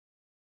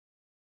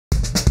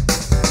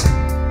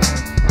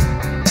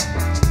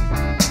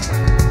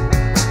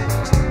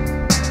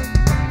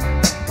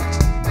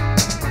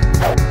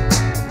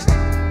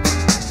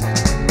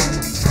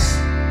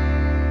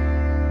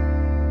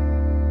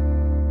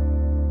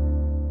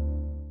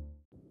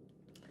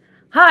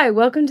Hi,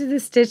 welcome to the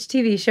Stitch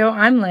TV show.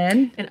 I'm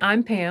Lynn. And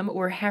I'm Pam.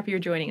 We're happy you're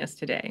joining us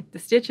today. The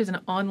Stitch is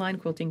an online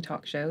quilting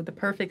talk show, the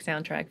perfect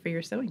soundtrack for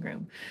your sewing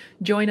room.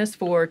 Join us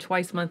for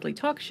twice monthly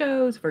talk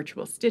shows,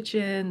 virtual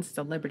stitch-ins,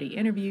 celebrity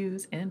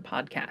interviews, and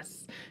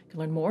podcasts. You can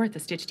learn more at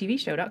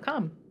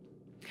thestitchtvshow.com.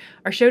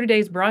 Our show today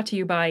is brought to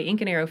you by Ink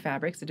and Arrow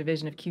Fabrics, a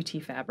division of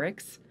QT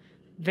Fabrics.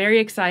 Very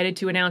excited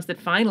to announce that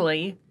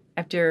finally,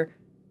 after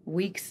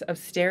weeks of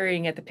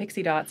staring at the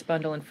Pixie Dots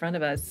bundle in front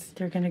of us,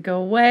 They're going to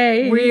go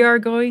away. we are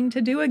going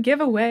to do a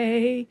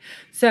giveaway.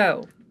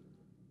 So,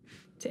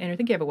 to enter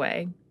the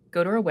giveaway,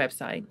 go to our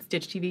website,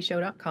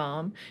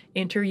 stitchtvshow.com,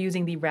 enter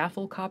using the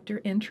rafflecopter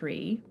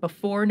entry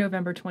before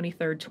November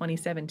 23rd,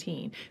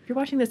 2017. If you're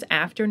watching this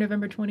after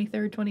November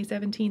 23rd,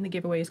 2017, the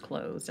giveaway is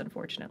closed,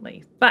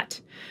 unfortunately. But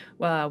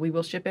we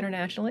will ship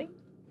internationally.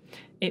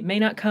 It may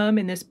not come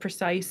in this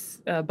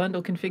precise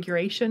bundle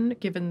configuration,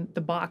 given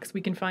the box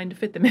we can find to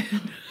fit them in.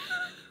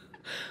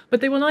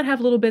 But they will not have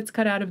little bits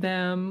cut out of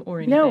them or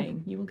anything.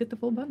 No. You will get the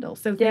full bundle.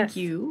 So thank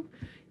you,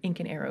 Ink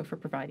and Arrow, for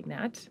providing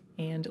that.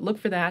 And look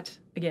for that,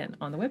 again,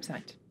 on the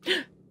website.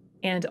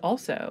 And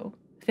also,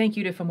 thank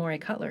you to Famore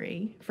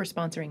Cutlery for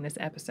sponsoring this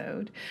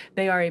episode.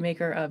 They are a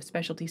maker of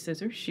specialty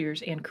scissors,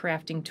 shears, and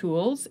crafting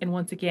tools. And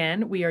once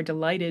again, we are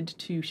delighted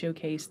to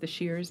showcase the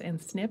shears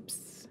and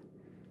snips.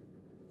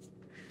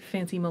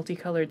 Fancy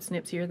multicolored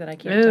snips here that I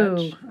can't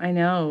touch. I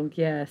know,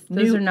 yes.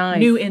 Those are nice.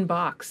 New in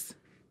box,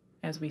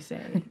 as we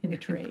say in the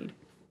trade.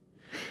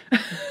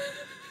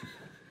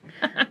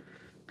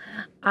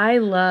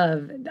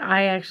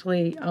 I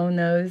actually own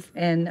those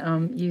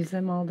and use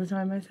them all the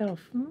time myself.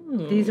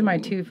 Ooh. These are my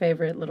two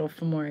favorite little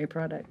Famore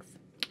products.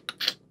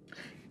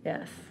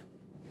 Yes.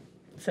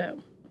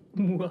 So.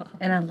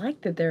 And I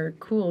like that they're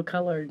cool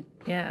colored.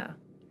 Yeah.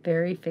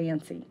 Very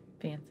fancy.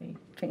 Fancy.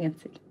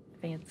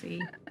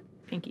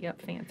 Pinky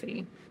up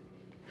fancy.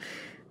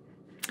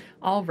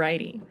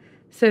 Alrighty.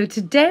 So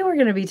today we're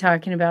going to be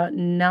talking about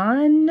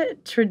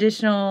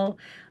non-traditional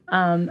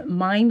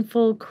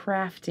mindful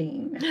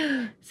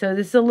crafting. So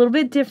this is a little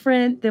bit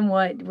different than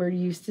what we're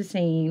used to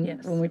seeing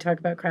when we talk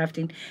about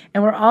crafting.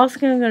 And we're also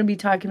going to be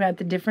talking about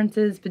the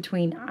differences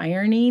between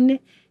ironing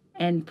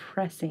and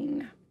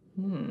pressing.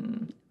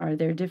 Are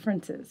there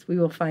differences? We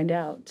will find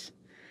out.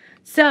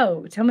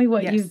 So tell me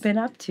what you've been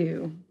up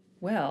to.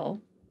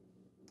 Well,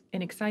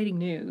 in exciting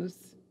news,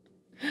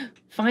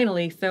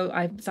 finally, so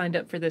I signed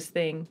up for this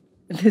thing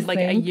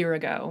a year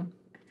ago.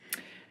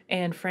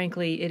 And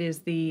frankly, it is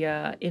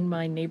the In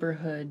My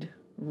Neighborhood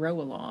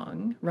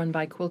row-along run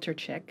by Quilter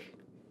Chick.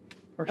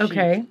 Or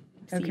okay.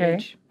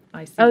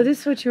 C-H-I-C. Oh, this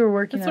is what you were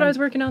working on. That's what I was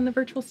working on the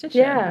virtual stitch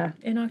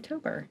in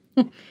October.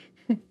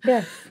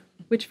 Yes.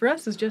 Which for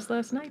us was just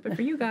last night, but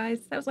for you guys,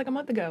 that was like a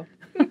month ago.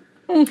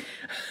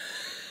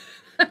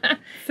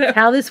 So,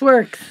 how this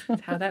works.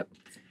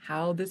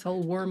 How this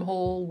whole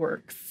wormhole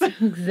works.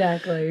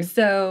 Exactly.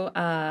 So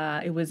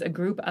it was a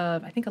group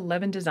of, I think,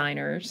 11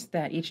 designers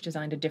that each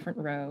designed a different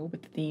row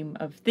with the theme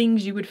of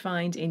things you would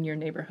find in your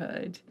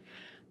neighborhood.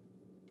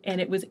 And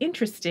it was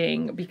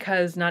interesting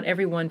because not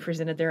everyone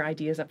presented their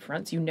ideas up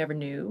front, so you never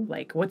knew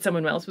like what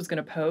someone else was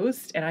going to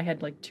post. And I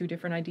had like two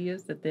different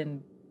ideas that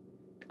then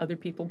other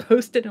people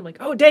posted. I'm like,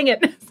 oh, dang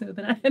it. So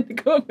then I had to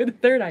go up with a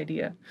third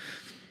idea.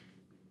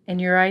 And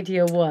your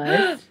idea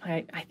was?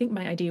 I think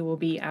my idea will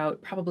be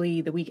out probably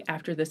the week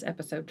after this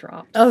episode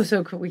drops. Oh,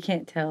 so we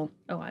can't tell.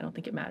 Oh, I don't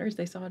think it matters.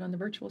 They saw it on the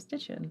virtual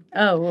stitch-in.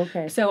 Oh,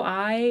 okay. So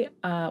I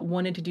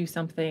wanted to do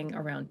something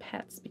around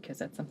pets because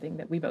that's something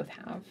that we both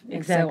have. And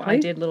exactly. So I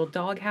did little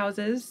dog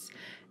houses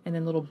and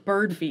then little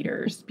bird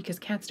feeders because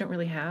cats don't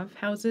really have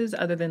houses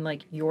other than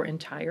like your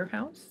entire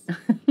house.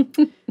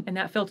 And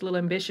that felt a little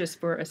ambitious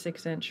for a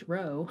 6-inch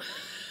row.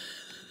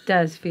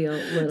 Does feel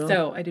little.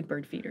 So I did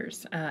bird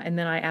feeders, and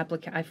then I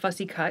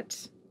fussy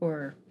cut,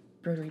 or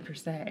broderie per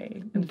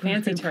se, in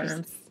fancy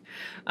terms,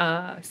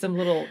 some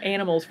little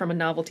animals from a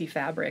novelty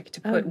fabric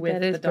to put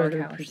with the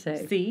doghouse. Per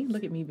se. See,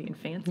 look at me being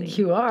fancy.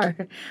 You are.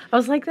 I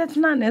was like, that's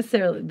not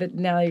necessarily, but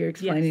now you're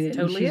explaining it.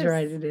 Totally she's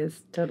right. It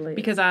is totally.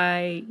 Because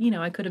I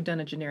could have done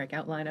a generic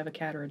outline of a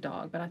cat or a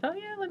dog, but I thought,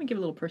 let me give it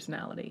a little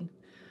personality.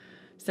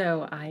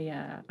 So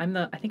I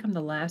think I'm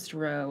the last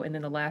row, and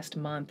then the last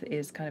month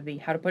is kind of the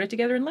how to put it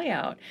together and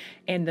layout.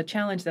 And the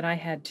challenge that I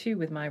had too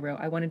with my row,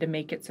 I wanted to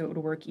make it so it would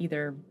work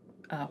either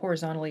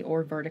horizontally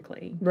or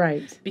vertically.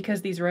 Right.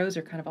 Because these rows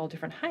are kind of all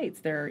different heights.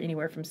 They're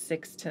anywhere from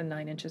 6 to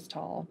 9 inches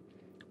tall.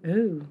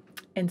 Ooh.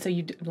 And so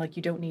you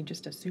don't need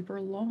just a super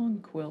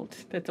long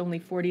quilt that's only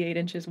 48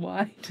 inches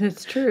wide.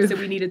 That's true. So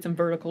we needed some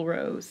vertical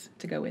rows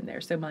to go in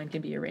there. So mine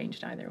can be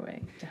arranged either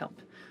way to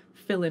help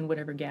fill in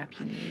whatever gap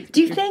you need.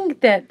 Do you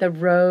think that the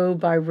row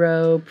by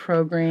row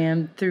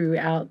program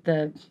throughout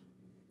the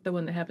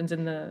one that happens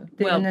in the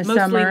mostly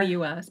summer. in the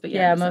U.S., but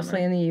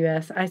mostly in the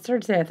U.S. I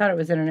started to say I thought it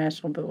was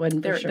international, but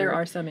wasn't for sure. There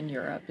are some in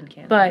Europe and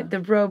Canada. But the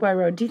row by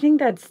row, do you think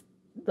that's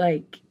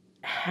like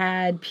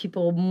had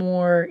people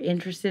more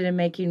interested in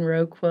making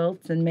row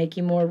quilts and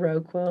making more row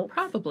quilts?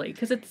 Probably,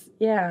 because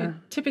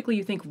typically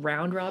you think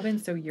round robin,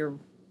 so you're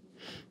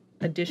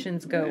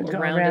additions go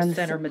around the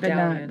center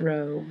medallion. But not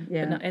row,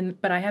 yeah.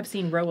 But I have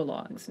seen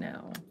row-alongs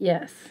now.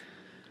 Yes.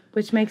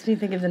 Which makes me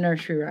think of the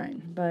nursery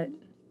rhyme, but...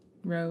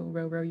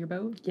 Row your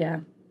boat?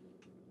 Yeah.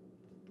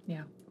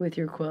 Yeah. With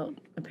your quilt,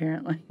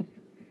 apparently.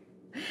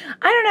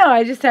 I don't know.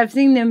 I just have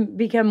seen them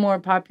become more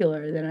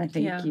popular than I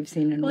think you've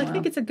seen in a while. Well, I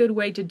think it's a good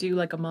way to do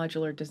like a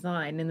modular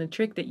design. And the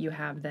trick that you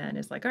have then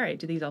is like, all right,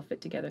 do these all fit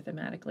together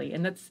thematically?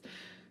 And that's...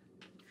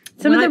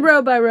 Some of the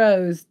row by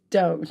rows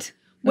don't.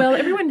 Well,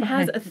 everyone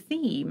has a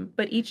theme,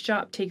 but each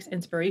shop takes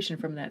inspiration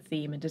from that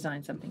theme and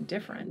designs something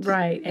different.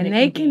 Right. And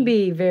they can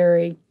be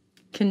very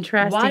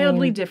contrasting.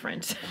 Wildly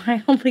different.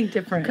 Wildly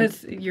different.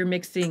 Because you're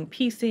mixing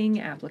piecing,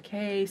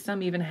 applique.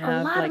 Some even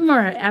have a lot of them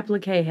are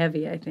applique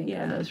heavy, I think,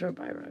 on those row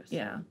by rows.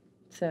 Yeah.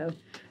 So.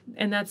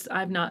 And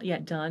I've not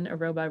yet done a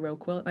row by row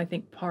quilt. I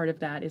think part of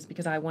that is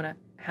because I want to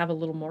have a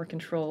little more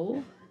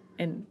control.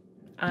 And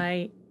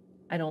I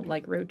don't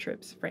like road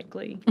trips,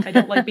 frankly. I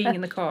don't like being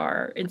in the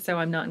car. And so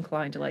I'm not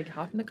inclined to like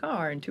hop in the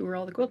car and tour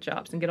all the quilt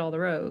shops and get all the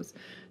rows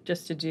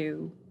just to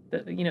do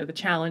the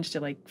challenge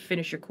to like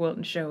finish your quilt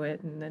and show it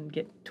and then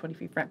get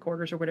 20 frat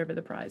quarters or whatever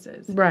the prize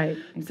is. Right.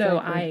 Exactly. So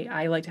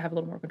I like to have a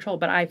little more control.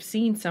 But I've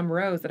seen some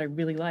rows that I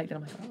really liked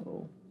and I'm like,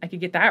 oh, I could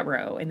get that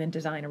row and then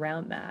design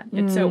around that.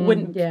 And so it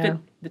wouldn't fit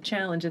the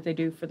challenge that they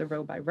do for the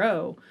row by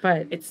row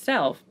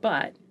itself,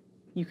 but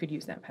you could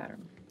use that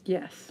pattern.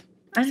 Yes.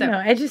 I don't know.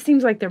 It just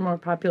seems like they're more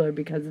popular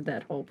because of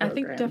that whole program. I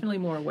think definitely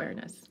more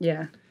awareness.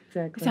 Yeah,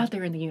 exactly. It's out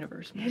there in the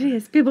universe. It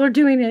is. People are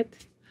doing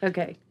it.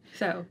 Okay.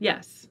 So,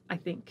 yes, I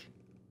think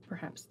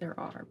perhaps there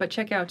are. But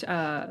check out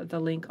the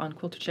link on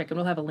Quilter Chick, and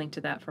we'll have a link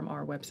to that from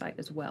our website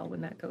as well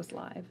when that goes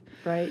live.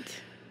 Right.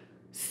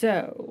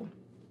 So,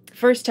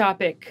 first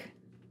topic,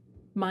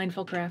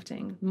 mindful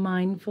crafting.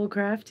 Mindful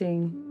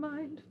crafting.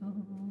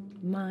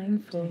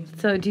 Mindful.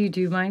 So, do you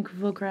do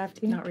mindful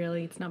crafting? Not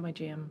really. It's not my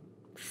jam.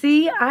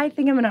 See, I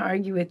think I'm going to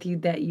argue with you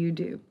that you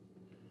do.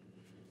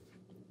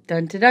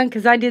 Dun dun dun,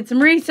 because I did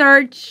some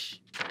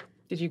research.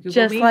 Did you Google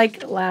just me?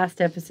 like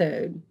last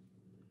episode.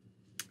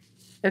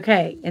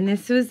 Okay, and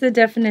this was the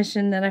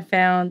definition that I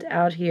found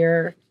out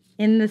here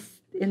in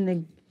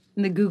the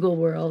Google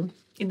world.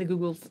 In the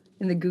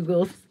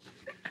Googles.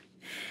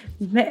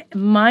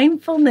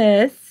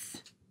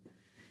 Mindfulness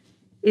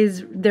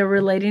is, they're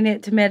relating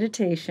it to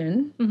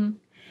meditation. Mm-hmm.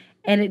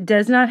 And it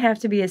does not have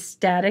to be a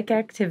static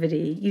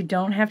activity. You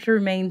don't have to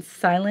remain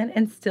silent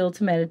and still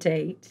to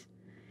meditate.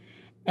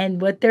 And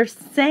what they're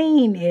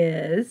saying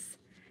is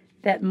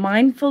that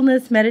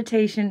mindfulness,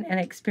 meditation,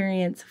 and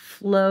experience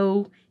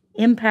flow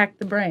impact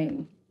the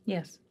brain.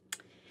 Yes.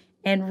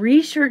 And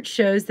research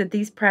shows that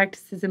these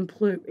practices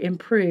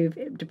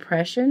improve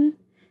depression,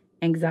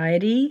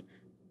 anxiety,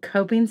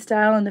 coping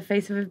style in the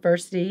face of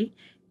adversity,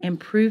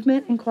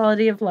 improvement in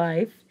quality of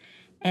life,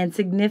 and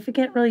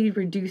significantly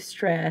reduce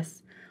stress,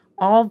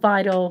 all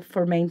vital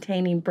for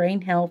maintaining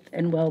brain health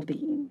and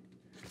well-being.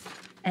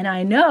 And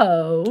I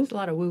know... It's a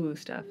lot of woo-woo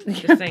stuff,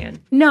 just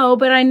saying. No,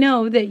 but I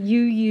know that you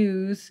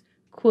use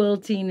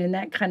quilting and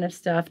that kind of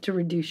stuff to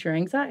reduce your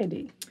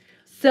anxiety.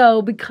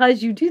 So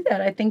because you do that,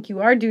 I think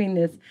you are doing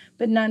this,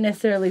 but not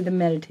necessarily the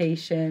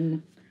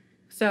meditation.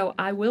 So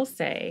I will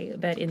say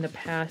that in the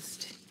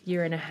past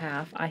year and a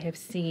half, I have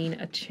seen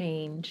a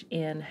change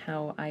in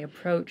how I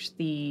approach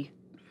the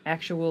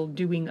actual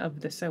doing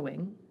of the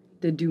sewing.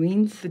 The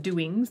doings? The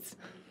doings,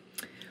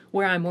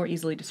 where I'm more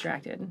easily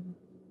distracted.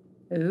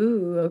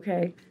 Ooh,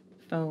 okay.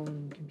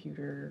 Phone,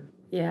 computer,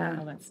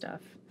 all that stuff.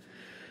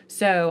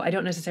 So I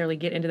don't necessarily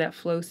get into that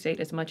flow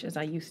state as much as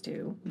I used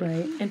to.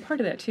 Right. And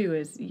part of that, too,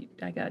 is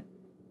I got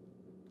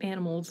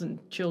animals and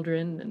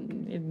children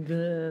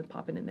and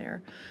popping in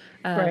there.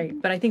 Right.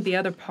 But I think the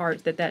other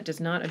part that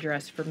does not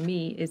address for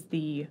me is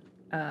the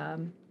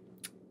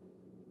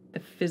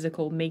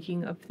physical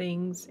making of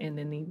things and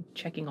then the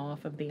checking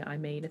off of the I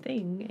made a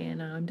thing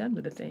and I'm done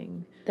with the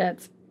thing.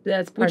 That's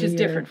part which is of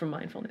different from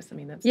mindfulness. I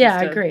mean, that's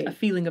I agree. A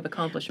feeling of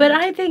accomplishment. But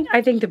I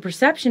think the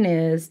perception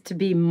is to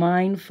be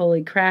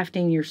mindfully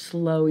crafting, you're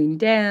slowing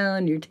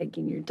down, you're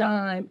taking your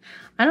time.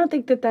 I don't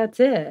think that's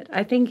it.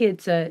 I think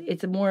it's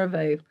a more of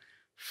a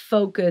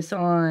focus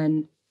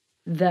on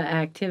the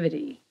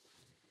activity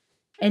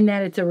and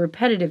that it's a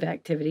repetitive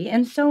activity.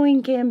 And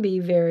sewing can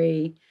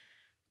be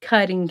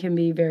cutting can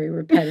be very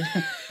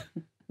repetitive.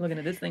 Looking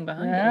at this thing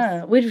behind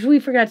us. Which we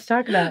forgot to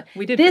talk about.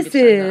 We did. This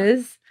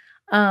is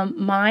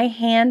my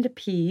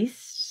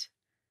hand-pieced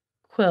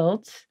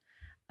quilt.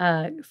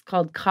 It's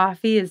called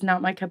Coffee is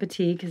Not My Cup of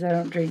Tea because I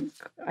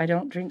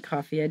don't drink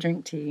coffee. I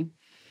drink tea.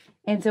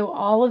 And so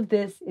all of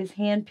this is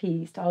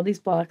hand-pieced. All these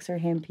blocks are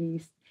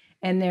hand-pieced.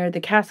 And they're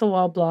the Castle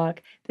Wall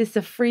block. This is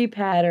a free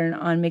pattern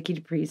on Mickey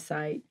Dupree's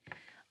site.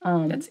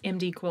 That's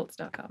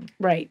mdquilts.com.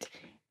 Right.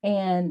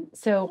 And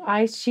so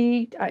I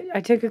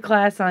took a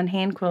class on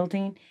hand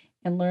quilting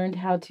and learned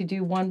how to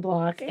do one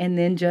block and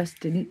then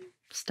just didn't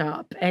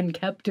stop and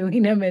kept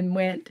doing them and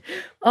went,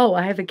 oh,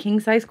 I have a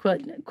king-size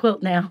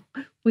quilt now.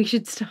 We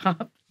should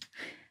stop.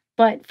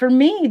 But for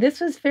me, this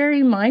was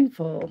very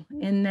mindful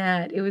in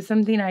that it was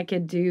something I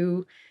could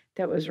do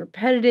that was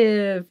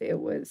repetitive. It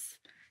was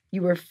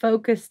You were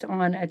focused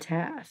on a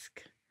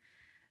task.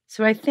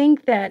 So I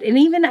think that, and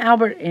even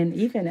Albert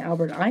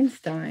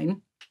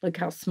Einstein, look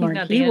how smart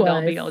He's not he the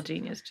was. be-all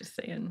genius, just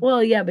saying.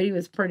 Well, yeah, but he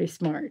was pretty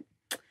smart.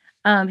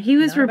 He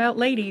was not about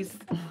ladies.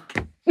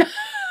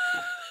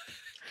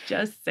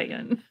 Just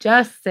saying.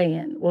 Just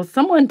saying. Well,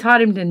 someone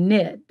taught him to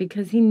knit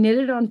because he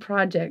knitted on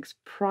projects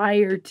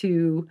prior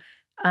to,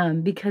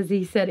 because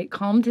he said it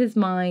calmed his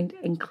mind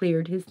and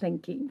cleared his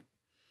thinking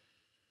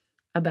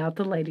about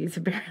the ladies,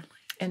 apparently.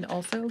 And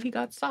also, he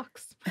got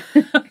socks.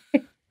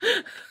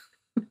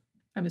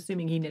 I'm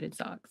assuming he knitted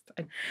socks.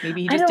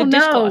 Maybe he just did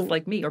dishcloths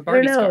like me, or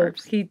Barbie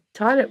scarves. He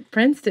taught at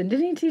Princeton.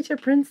 Didn't he teach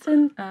at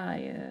Princeton?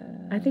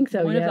 I think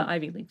so, One of the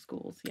Ivy League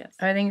schools, yes.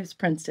 I think it was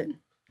Princeton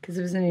because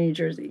it was in New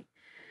Jersey.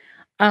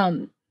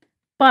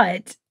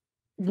 But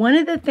one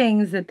of the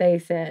things that they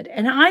said,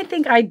 and I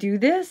think I do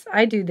this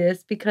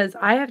because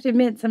I have to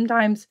admit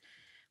sometimes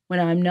when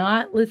I'm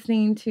not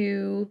listening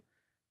to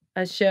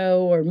a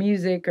show or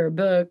music or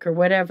book or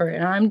whatever,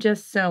 and I'm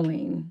just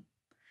sewing,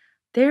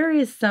 there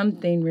is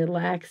something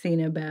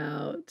relaxing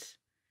about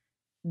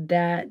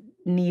that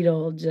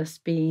needle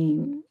just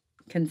being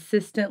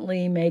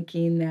consistently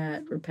making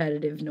that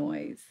repetitive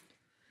noise.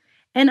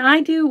 And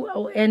I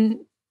do,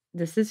 and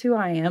this is who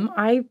I am.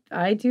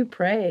 I do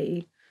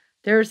pray.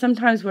 There are some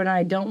times when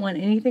I don't want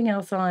anything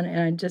else on and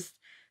I'm just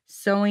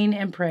sewing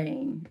and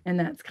praying. And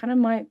that's kind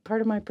of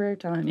part of my prayer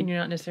time. And you're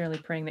not necessarily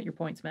praying that your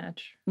points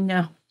match?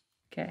 No.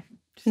 Okay.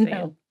 Just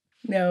saying.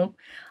 No.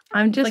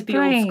 I'm just like the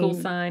praying. Old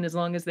school sign, as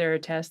long as there are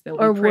tests,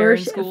 there'll be prayer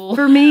in school.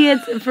 For me,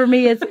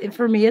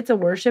 it's a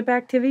worship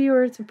activity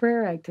or it's a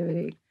prayer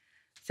activity.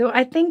 So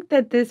I think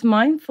that this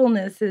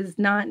mindfulness is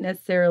not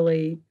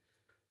necessarily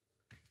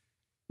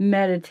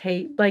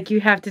meditate, like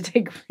you have to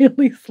take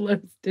really slow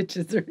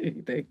stitches or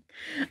anything.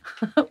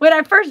 When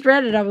I first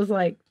read it, I was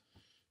like,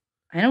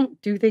 I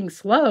don't do things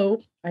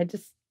slow. But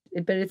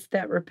it's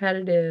that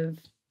repetitive.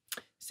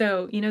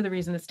 So, the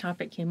reason this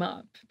topic came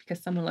up,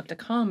 because someone left a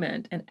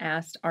comment and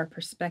asked our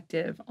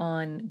perspective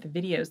on the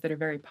videos that are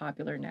very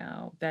popular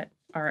now that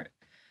are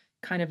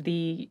kind of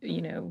the,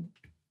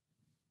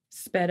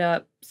 sped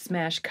up,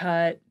 smash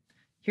cut,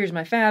 here's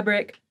my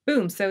fabric,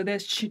 boom, sew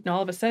this, and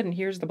all of a sudden,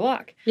 here's the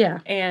block. Yeah.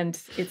 And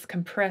it's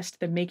compressed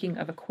the making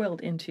of a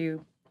quilt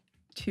into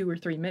 2 or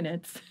 3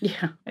 minutes.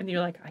 Yeah. And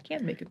you're like, I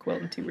can't make a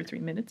quilt in 2 or 3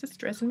 minutes. It's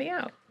stressing me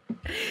out.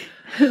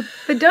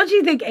 But don't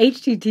you think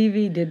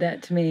HGTV did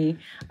that to me?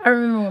 I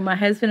remember when my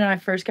husband and I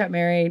first got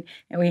married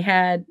and we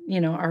had,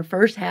 our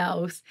first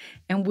house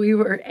and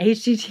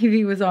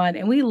HGTV was on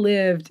and we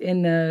lived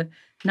in the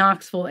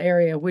Knoxville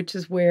area, which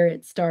is where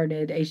it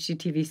started,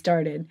 HGTV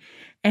started.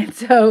 And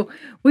so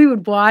we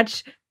would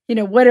watch,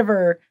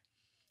 whatever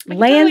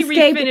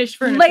landscaping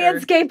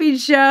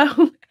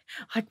show.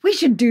 Like, we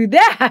should do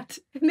that.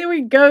 And then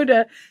we'd go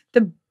to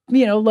the,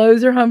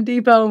 Lowe's or Home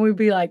Depot and we'd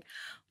be like,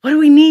 what do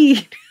we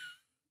need?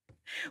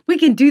 We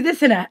can do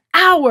this in an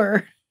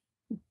hour.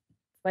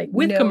 Like,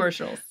 with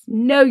commercials.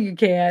 No, you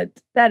can't.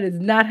 That is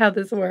not how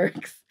this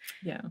works.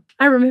 Yeah.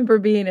 I remember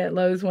being at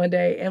Lowe's one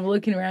day and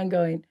looking around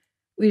going,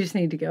 we just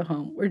need to go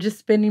home. We're just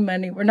spending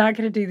money. We're not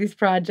going to do these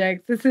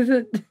projects. This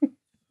isn't,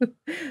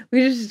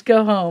 we just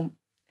go home.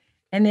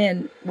 And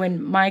then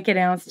when Mike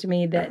announced to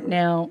me that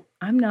now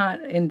I'm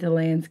not into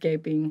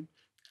landscaping,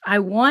 I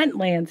want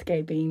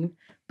landscaping,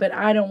 but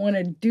I don't want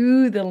to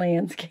do the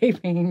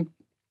landscaping.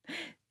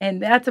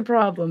 And that's a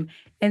problem.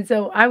 And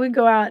so I would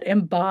go out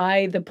and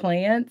buy the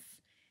plants.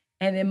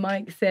 And then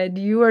Mike said,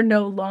 you are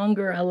no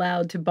longer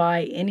allowed to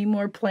buy any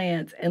more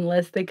plants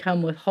unless they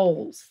come with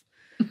holes.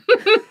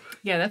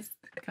 Yeah, that's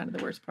kind of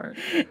the worst part.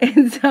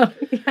 And so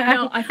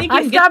I think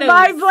I stopped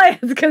buying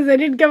plants because they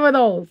didn't come with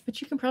holes. But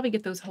you can probably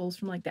get those holes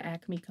from like the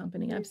Acme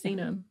company. I've seen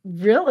them.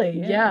 Really?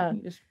 Yeah.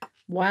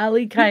 Wile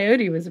E.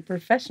 Coyote was a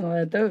professional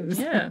at those.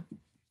 Yeah.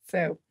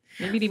 So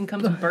maybe it even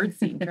comes with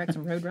birdseed and track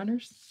some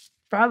roadrunners.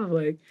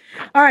 Probably.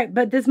 All right,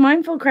 but this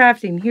mindful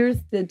crafting, here's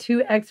the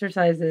 2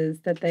 exercises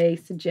that they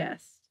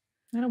suggest.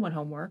 I don't want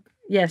homework.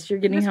 Yes, you're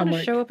getting homework. I just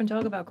want to show up and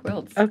talk about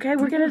quilts. Okay,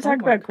 we're going to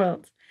talk about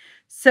quilts.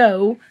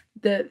 So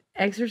the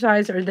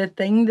exercise or the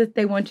thing that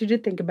they want you to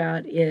think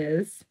about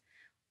is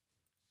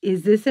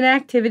this an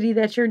activity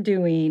that you're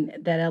doing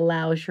that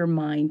allows your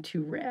mind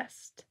to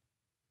rest?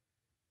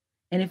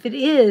 And if it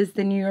is,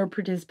 then you are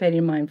participating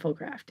in mindful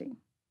crafting.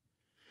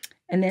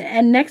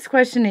 And next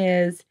question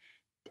is,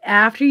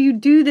 after you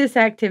do this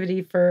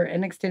activity for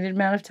an extended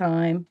amount of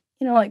time,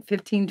 like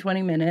 15,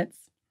 20 minutes,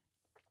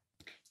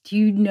 do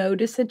you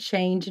notice a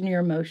change in your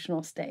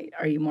emotional state?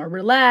 Are you more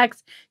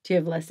relaxed? Do you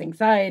have less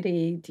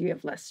anxiety? Do you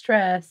have less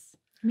stress?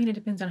 I mean, it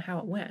depends on how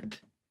it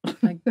went.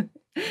 Like,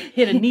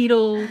 hit a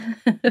needle,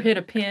 or hit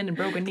a pin and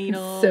broke a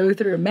needle. Sew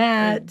through a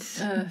mat.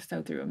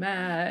 Sew through a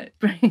mat.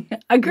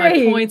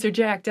 Agree. My points are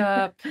jacked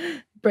up.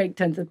 Break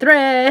tons of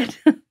thread.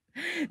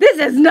 This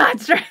is not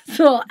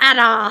stressful at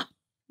all.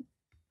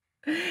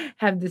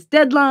 Have this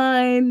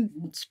deadline,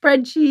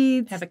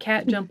 spreadsheets. Have a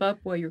cat jump up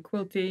while you're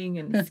quilting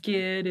and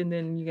skid, and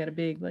then you got a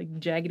big,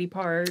 jaggedy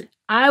part.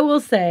 I will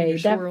say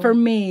that for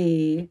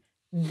me,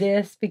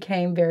 this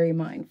became very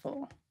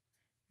mindful.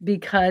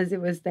 because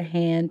it was the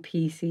hand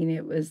piecing.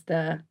 It was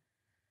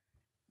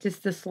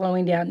just the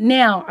slowing down.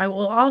 Now, I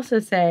will also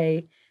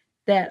say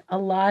that a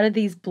lot of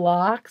these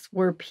blocks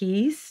were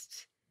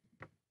pieced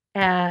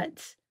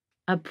at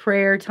a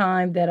prayer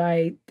time that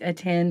I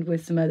attend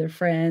with some other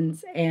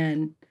friends.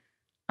 And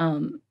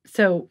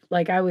so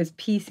like I was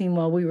piecing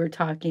while we were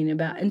talking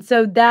about, and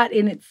so that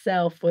in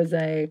itself was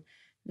a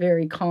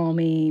very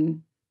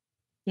calming,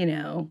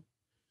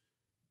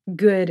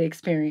 good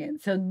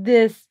experience. So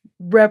this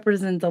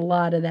represents a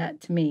lot of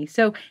that to me.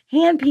 So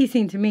hand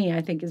piecing to me,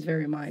 I think, is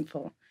very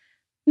mindful.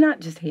 Not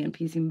just hand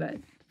piecing, but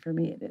for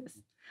me it is.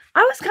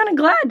 I was kind of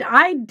glad.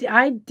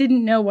 I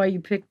didn't know why you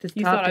picked this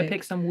topic. You thought I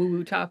picked some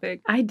woo-woo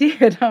topic? I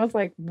did. I was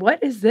like,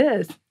 what is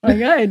this?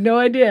 Like, I had no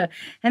idea.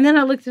 And then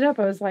I looked it up.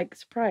 I was like,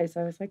 surprised.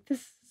 I was like,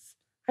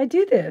 I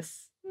do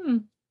this.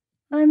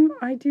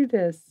 I do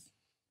this.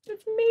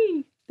 It's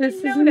me. This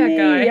is me.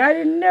 Guy. I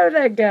didn't know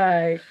that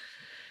guy.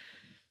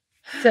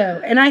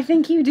 So, and I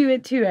think you do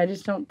it too. I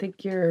just don't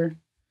think you're.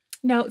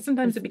 No,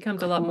 sometimes it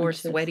becomes a lot more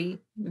sweaty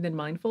than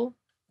mindful.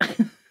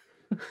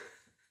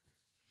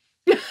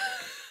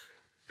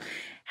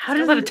 How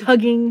does a lot of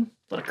tugging,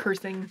 a lot of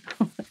cursing.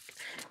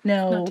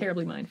 No. Not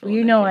terribly mindful.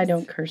 You know I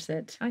don't curse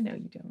it. I know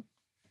you don't.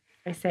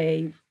 I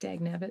say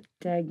dag-nabbit.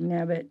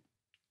 Dag-nabbit.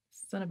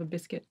 Son of a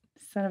biscuit.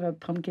 Son of a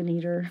pumpkin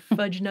eater.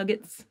 Fudge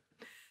nuggets.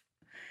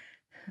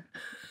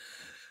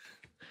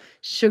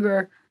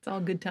 Sugar. It's all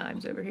good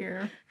times over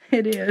here.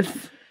 It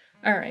is.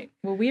 All right.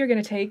 Well, we are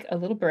going to take a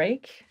little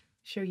break,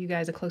 show you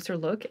guys a closer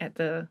look at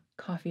the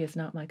coffee is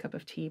not my cup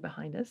of tea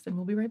behind us, and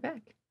we'll be right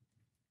back.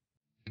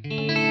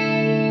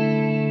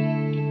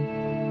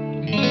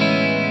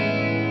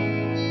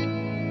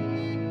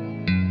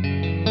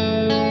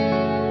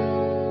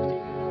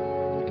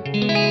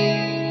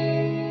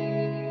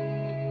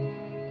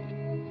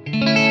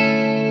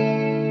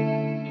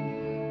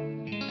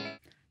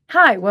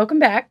 Hi, welcome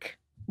back.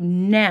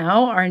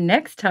 Now, our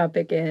next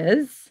topic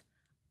is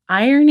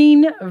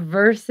ironing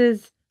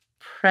versus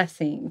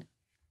pressing.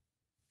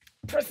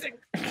 Pressing.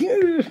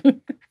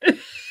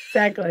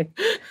 Exactly.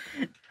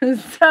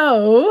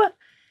 So,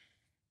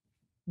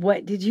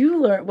 what did you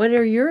learn? What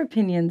are your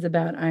opinions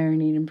about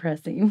ironing and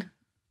pressing?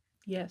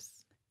 Yes.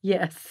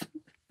 Yes.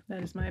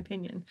 That is my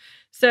opinion.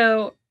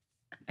 So,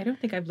 I don't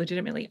think I've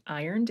legitimately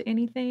ironed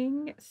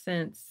anything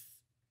since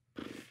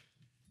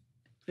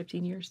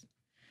 15 years.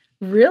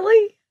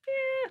 Really?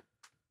 Yeah.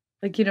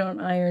 Like you don't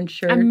iron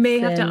shirts? I may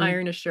have to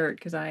iron a shirt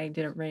because I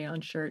did a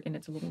rayon shirt and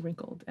it's a little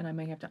wrinkled, and I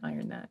may have to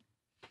iron that.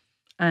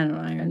 I don't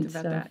iron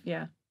stuff. About that,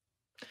 yeah.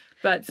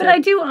 But I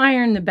do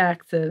iron the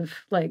backs of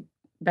like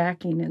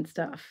backing and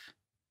stuff.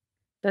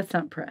 That's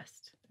not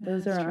pressed.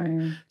 Those are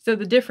ironed. So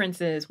the difference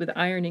is with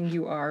ironing,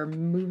 you are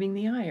moving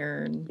the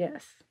iron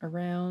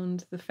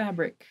around the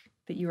fabric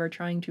that you are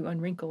trying to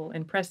unwrinkle,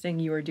 and pressing,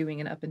 you are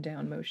doing an up and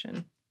down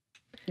motion.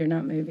 You're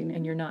not moving it.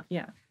 And you're not,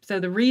 So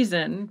the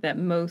reason that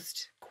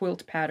most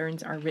quilt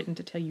patterns are written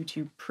to tell you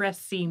to press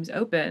seams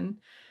open,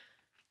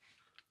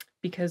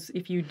 because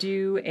if you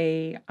do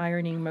a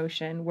ironing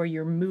motion where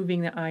you're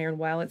moving the iron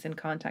while it's in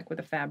contact with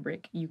the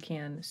fabric, you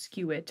can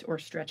skew it or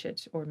stretch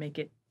it or make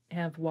it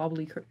have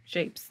wobbly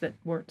shapes that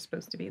weren't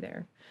supposed to be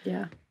there.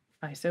 Yeah.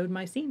 I sewed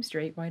my seam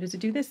straight. Why does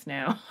it do this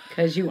now?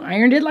 Because you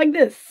ironed it like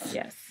this.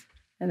 Yes.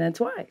 And that's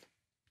why.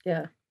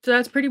 Yeah. So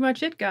that's pretty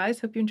much it, guys.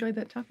 Hope you enjoyed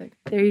that topic.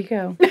 There you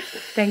go.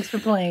 Thanks for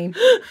playing.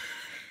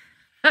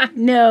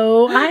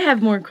 No, I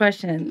have more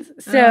questions.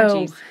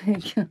 So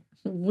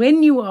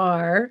when you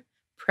are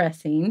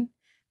pressing,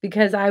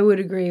 because I would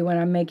agree when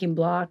I'm making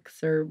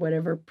blocks or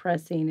whatever,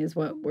 pressing is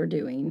what we're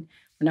doing.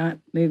 We're not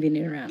moving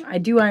it around. I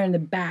do iron the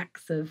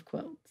backs of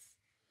quilts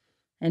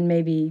and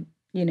maybe,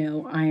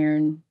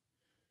 iron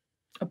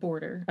a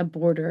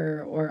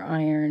border or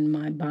iron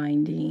my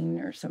binding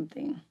or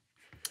something.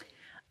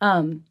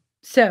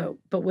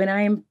 But when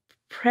I am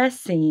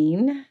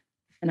pressing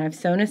and I've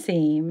sewn a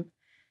seam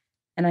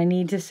and I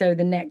need to sew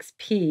the next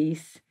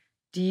piece,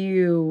 do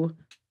you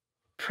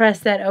press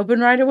that open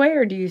right away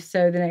or do you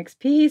sew the next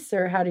piece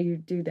or how do you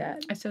do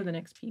that? I sew the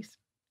next piece.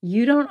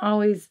 You don't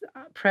always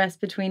press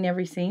between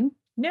every seam?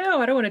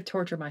 No, I don't want to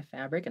torture my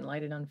fabric and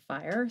light it on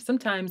fire.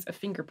 Sometimes a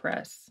finger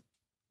press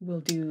will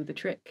do the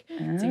trick.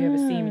 So you have a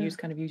seam and you just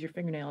kind of use your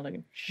fingernail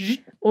to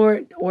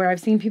or I've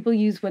seen people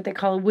use what they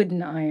call a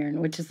wooden iron,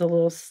 which is a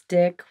little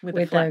stick with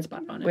a flat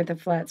spot on it. With a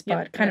flat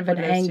spot, kind of an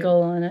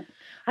angle on it.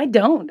 I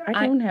don't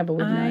have a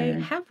wooden iron.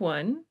 I have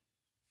one,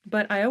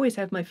 but I always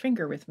have my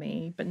finger with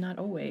me, but not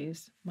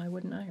always my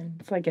wooden iron.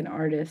 It's like an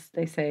artist.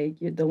 They say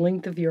the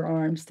length of your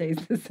arm stays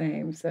the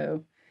same.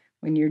 So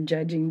when you're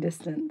judging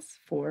distance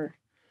for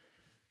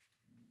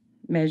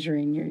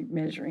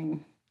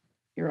measuring,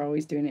 you're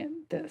always doing it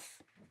this.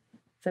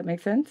 Does that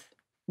make sense?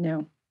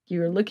 No.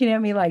 You were looking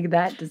at me like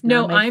that does not make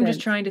sense. No, I'm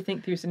just trying to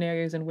think through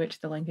scenarios in which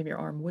the length of your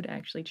arm would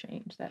actually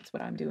change. That's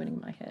what I'm doing in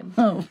my head.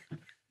 Oh.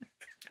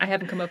 I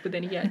haven't come up with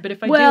any yet, but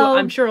if I do,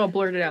 I'm sure I'll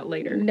blurt it out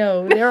later.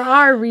 No, there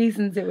are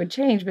reasons it would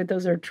change, but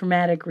those are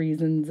traumatic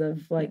reasons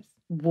of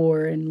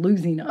war and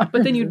losing arms.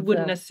 But then you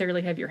wouldn't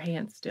necessarily have your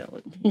hand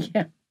still.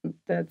 Yeah.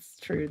 That's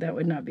true. That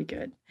would not be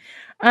good.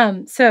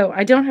 So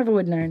I don't have a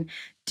wooden iron.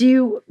 Do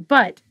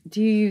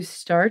you use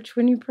starch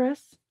when you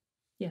press?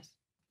 Yes.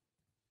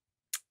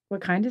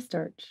 What kind of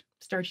starch?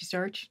 Starchy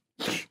starch.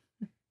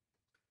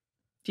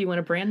 Do you want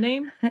a brand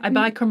name? I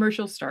buy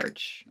commercial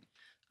starch.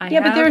 But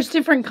there's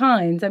different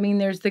kinds. I mean,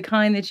 there's the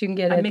kind that you can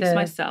get I mix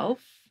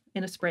myself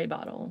in a spray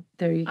bottle.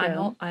 There you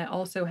go. I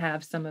also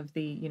have some of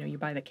the, you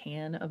buy the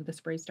can of the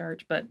spray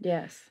starch, but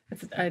yes,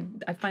 I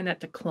find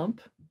that to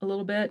clump a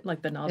little bit,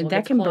 like the nozzle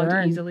that gets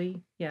clogged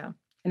easily. Yeah.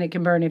 And it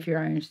can burn if your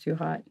iron's too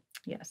hot.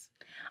 Yes.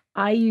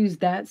 I use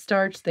that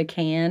starch, the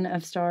can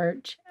of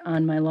starch,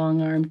 on my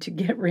long arm to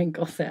get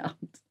wrinkles out.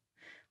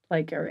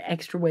 Like, or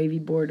extra wavy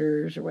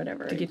borders or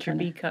whatever. To get your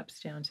B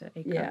cups down to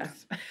A cups.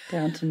 Yeah,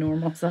 down to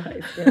normal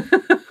size. Yeah.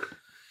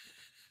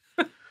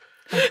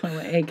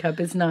 A cup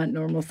is not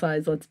normal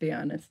size, let's be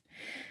honest.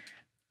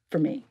 For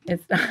me,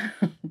 it's not.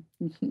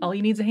 All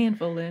you need is a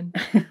handful, Lynn.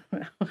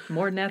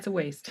 More than that's a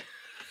waste.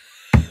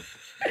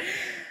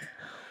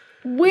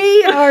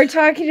 We are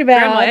talking about...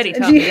 Grandma Eddie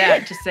taught me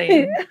that, just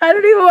saying. I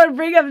don't even want to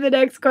bring up the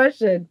next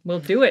question. We'll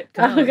do it.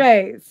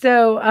 Okay,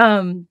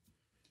 so,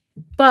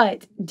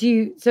 but do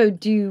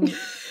you,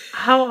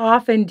 how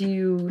often do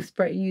you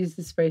use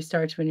the spray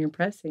starch when you're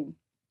pressing?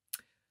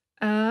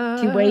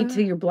 Do you wait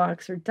till your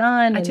blocks are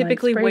done? I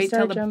typically wait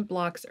till the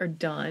blocks are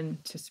done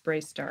to spray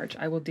starch.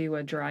 I will do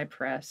a dry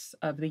press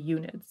of the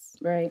units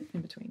right in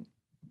between.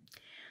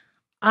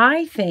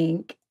 I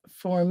think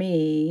for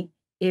me,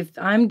 if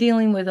I'm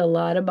dealing with a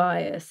lot of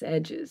bias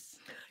edges.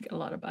 I got a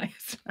lot of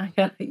bias.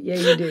 Yeah,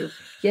 you do.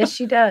 Yes,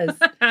 she does.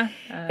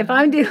 If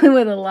I'm dealing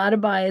with a lot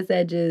of bias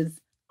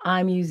edges,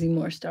 I'm using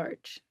more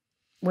starch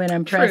when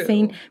I'm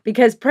pressing. True.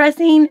 Because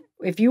pressing,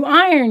 if you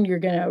iron, you're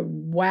going to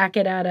whack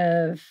it out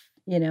of...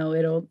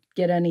 it'll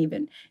get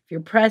uneven. If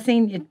you're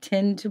pressing,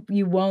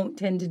 you won't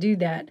tend to do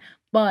that.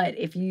 But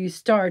if you use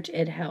starch,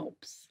 it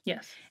helps.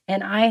 Yes.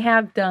 And I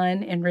have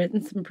done and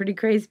written some pretty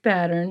crazy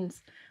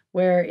patterns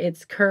where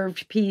it's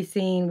curved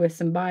piecing with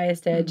some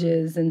biased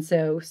edges. And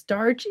so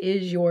starch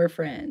is your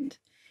friend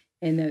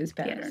in those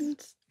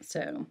patterns. Yes.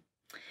 So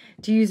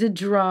do you use a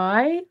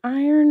dry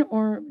iron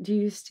or do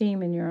you use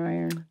steam in your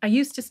iron? I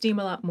used to steam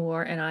a lot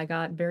more and I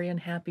got very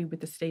unhappy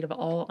with the state of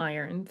all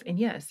irons. And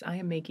yes, I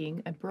am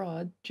making a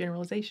broad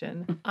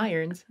generalization.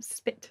 Irons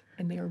spit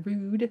and they are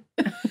rude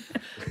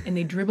and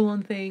they dribble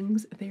on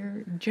things.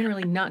 They're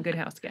generally not good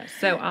house guests.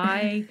 So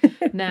I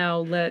now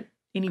let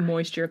any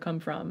moisture come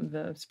from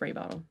the spray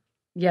bottle.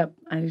 Yep,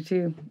 I do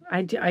too.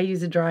 I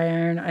use a dry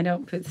iron. I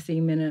don't put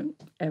steam in it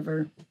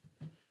ever.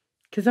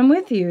 Because I'm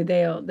with you.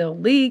 They'll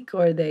leak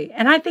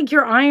and I think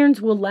your irons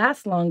will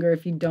last longer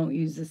if you don't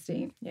use the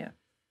steam. Yeah.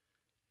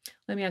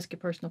 Let me ask you a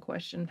personal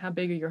question. How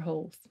big are your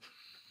holes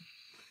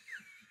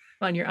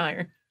on your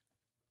iron?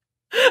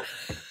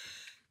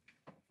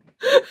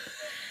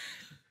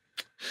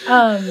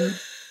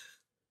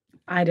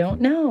 I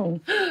don't know.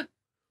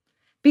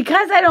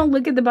 Because I don't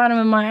look at the bottom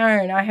of my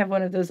iron, I have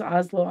one of those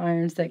Oslo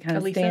irons that kind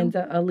of stands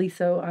up.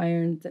 Aliso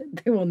irons.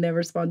 They will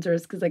never sponsor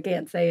us because I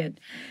can't say it.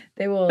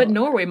 They will. But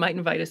Norway might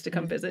invite us to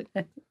come visit.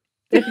 There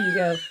you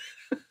go.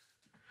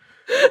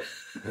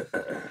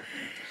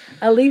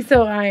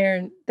 Aliso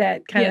iron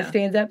that kind of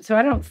stands up. So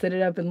I don't sit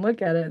it up and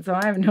look at it. So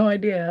I have no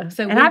idea.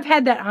 And I've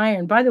had that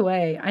iron. By the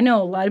way, I know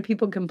a lot of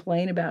people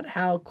complain about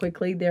how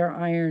quickly their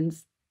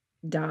irons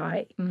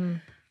die. Mm-hmm.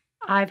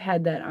 I've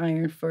had that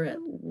iron for at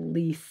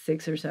least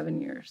 6 or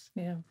 7 years.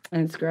 Yeah.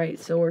 And it's great.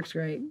 Still works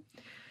great.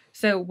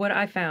 So what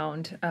I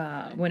found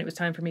when it was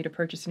time for me to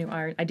purchase a new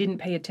iron, I didn't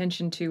pay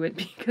attention to it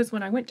because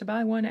when I went to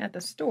buy one at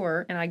the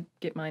store, and I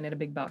get mine at a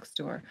big box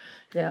store,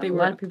 a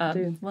lot of people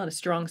do. A lot of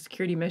strong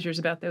security measures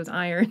about those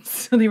irons.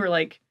 So they were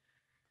like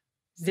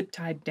zip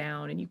tied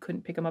down and you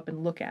couldn't pick them up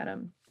and look at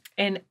them.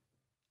 And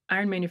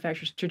iron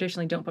manufacturers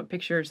traditionally don't put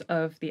pictures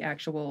of the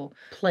actual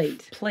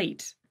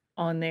plate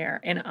on there.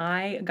 And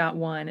I got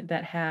one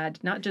that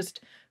had not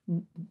just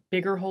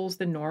bigger holes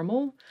than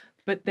normal,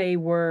 but they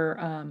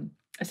were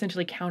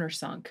essentially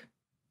countersunk,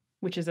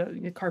 which is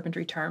a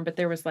carpentry term, but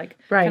there was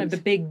kind of the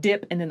big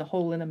dip and then the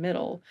hole in the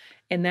middle.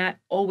 And that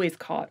always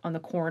caught on the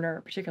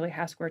corner, particularly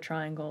half square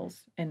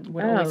triangles, and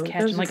would always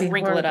catch and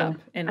wrinkle it up.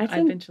 And I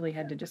eventually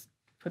had to just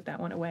put that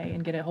one away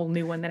and get a whole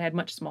new one that had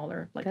much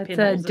smaller pinholes.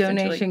 That's a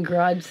donation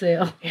garage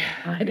sale. Yeah,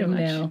 I don't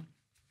know.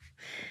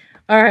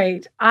 All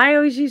right. I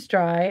always use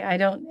dry.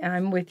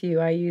 I'm with you.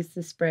 I use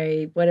the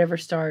spray, whatever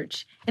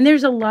starch. And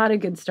there's a lot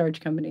of good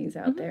starch companies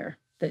out there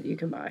that you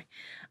can buy.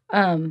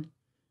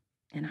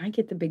 And I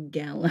get the big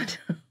gallon.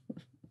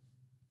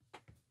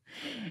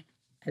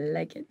 I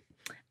like it.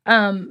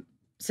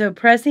 So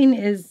pressing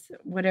is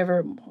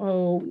whatever.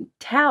 Oh,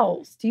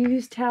 towels. Do you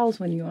use towels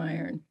when you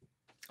iron?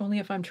 Only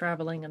if I'm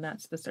traveling and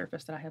that's the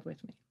surface that I have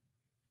with me.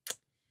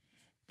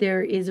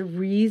 There is a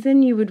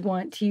reason you would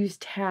want to use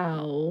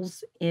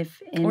towels or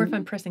if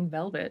I'm pressing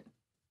velvet.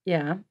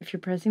 Yeah, if you're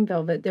pressing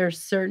velvet, there are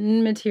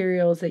certain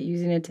materials that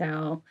using a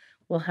towel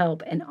will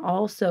help. And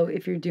also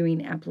if you're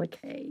doing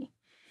applique.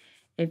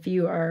 If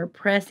you are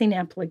pressing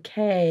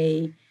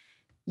applique,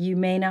 you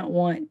may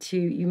want to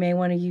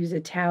use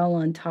a towel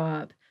on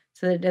top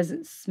so that it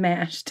doesn't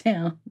smash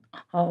down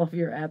all of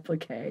your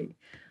applique.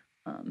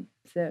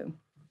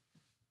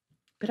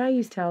 But I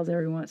use towels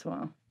every once in a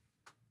while.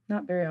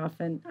 Not very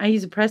often. I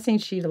use a pressing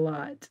sheet a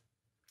lot.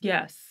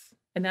 Yes.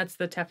 And that's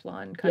the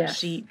Teflon kind of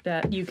sheet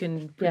that you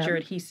can put your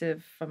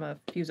adhesive from a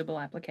fusible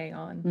applique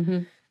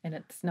on. And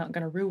it's not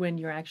going to ruin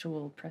your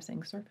actual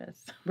pressing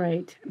surface.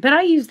 Right. But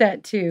I use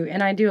that too.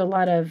 And I do a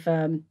lot of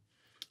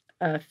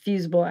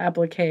fusible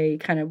applique,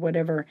 kind of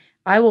whatever.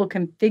 I will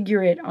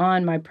configure it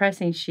on my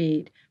pressing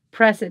sheet,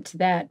 press it to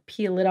that,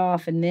 peel it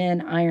off, and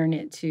then iron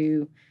it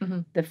to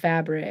the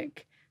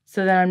fabric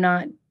so that I'm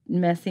not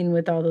messing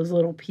with all those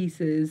little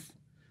pieces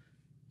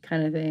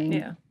kind of thing.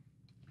 Yeah.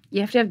 You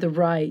have to have the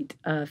right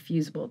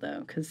fusible,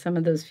 though, because some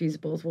of those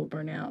fusibles will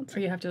burn out. Or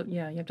you have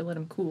to let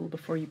them cool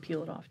before you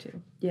peel it off, too.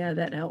 Yeah,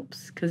 that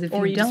helps. Because if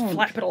you don't, just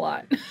flap it a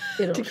lot.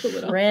 It'll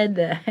shred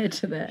the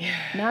edge of that. Yeah.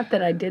 Not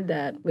that I did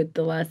that with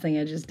the last thing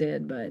I just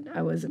did, but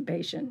I wasn't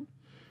patient.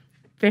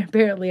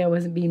 Apparently, I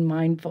wasn't being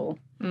mindful.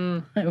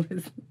 I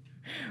was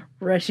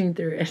rushing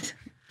through it.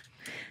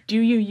 Do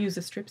you use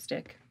a strip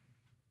stick?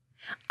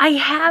 I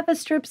have a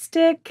strip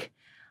stick.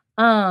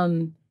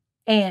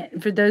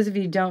 And for those of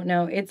you who don't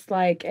know, it's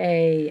like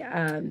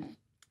a...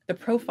 the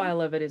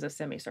profile of it is a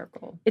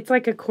semicircle. It's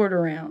like a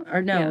quarter round.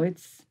 Or no,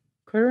 it's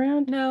quarter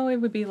round? No, it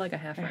would be like a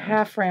half round. A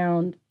half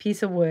round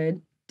piece of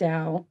wood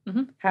dowel.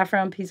 Half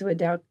round piece of wood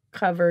dowel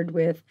covered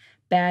with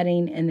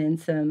batting and then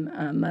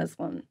some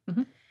muslin.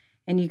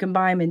 And you can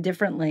buy them in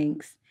different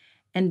lengths.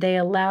 And they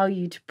allow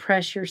you to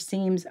press your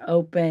seams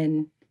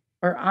open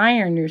or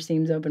iron your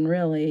seams open,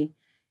 really,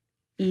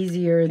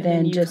 easier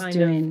than just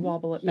doing... Of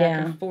wobble it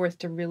back and forth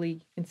to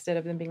really, instead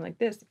of them being like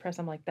this, press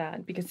them like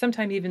that. Because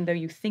sometimes even though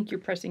you think you're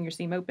pressing your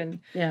seam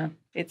open,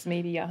 it's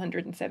maybe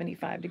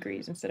 175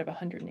 degrees instead of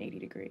 180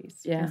 degrees.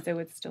 Yeah. And so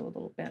it's still a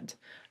little bent.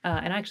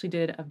 And I actually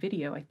did a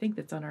video, I think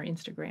that's on our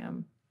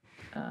Instagram,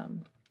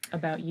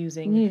 about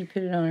using... You need to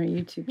put it on our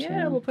YouTube channel.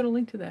 Yeah, we'll put a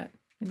link to that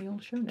in the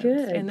old show notes.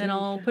 Good. And then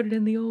I'll put it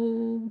in the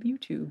old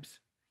YouTubes.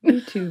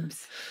 The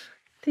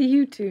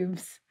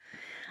YouTubes.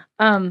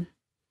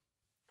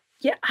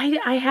 Yeah,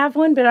 I have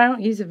one, but I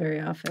don't use it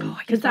very often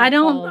because I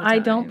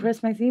don't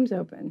press my seams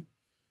open.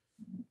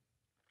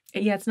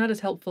 Yeah, it's not as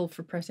helpful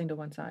for pressing to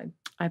one side.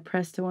 I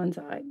press to one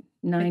side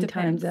 9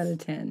 times out of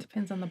 10.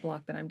 Depends on the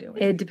block that I'm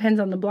doing. It depends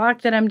on the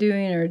block that I'm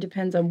doing, or it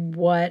depends on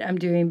what I'm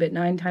doing. But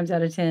 9 times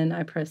out of 10,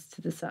 I press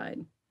to the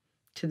side,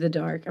 to the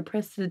dark. I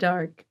press to the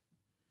dark.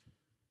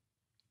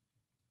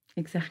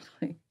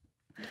 Exactly.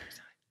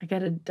 I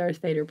got a Darth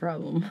Vader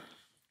problem.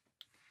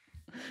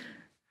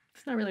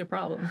 It's not really a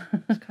problem.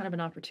 It's kind of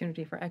an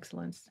opportunity for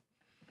excellence.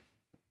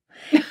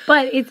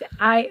 But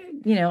I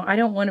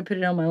don't want to put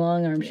it on my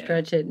long arm,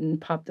 stretch it,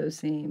 and pop those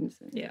seams.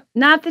 Yeah.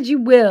 Not that you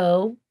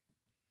will,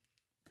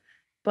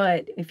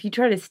 but if you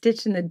try to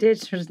stitch in the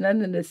ditch, there's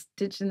nothing to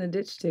stitch in the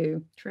ditch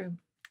to. True.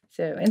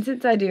 So, and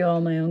since I do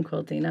all my own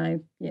quilting,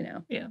 Yeah.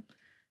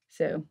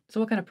 So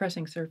what kind of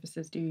pressing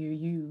surfaces do you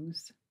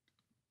use?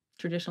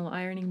 Traditional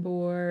ironing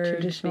board?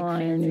 Traditional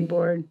ironing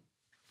board.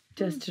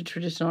 Just a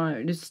traditional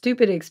iron. It's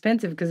stupid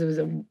expensive because it was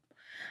I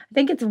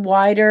think it's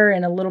wider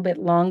and a little bit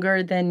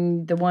longer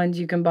than the ones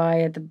you can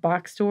buy at the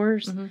box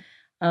stores.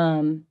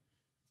 And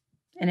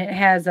it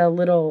has a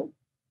little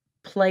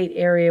plate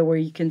area where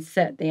you can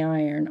set the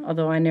iron,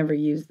 although I never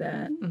use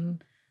that.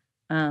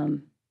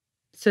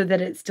 So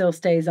that it still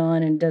stays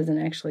on and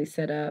doesn't actually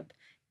set up.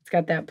 It's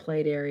got that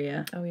plate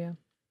area. Oh, yeah.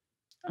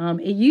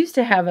 It used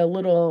to have a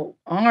little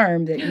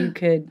arm that you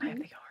could... I have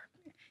the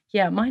arm.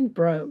 Yeah, mine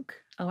broke.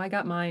 Oh, I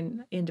got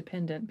mine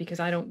independent because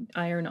I don't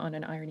iron on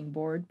an ironing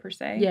board per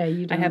se. Yeah,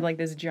 you don't. I have like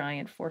this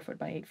giant 4-foot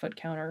by 8-foot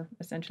counter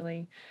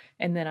essentially,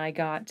 and then I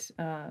got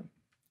I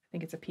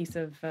think it's a piece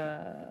of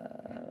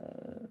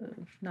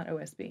not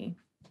OSB,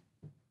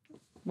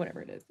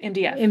 whatever it is,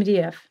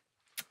 MDF,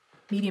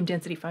 medium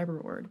density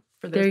fiberboard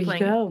for those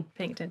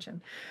paying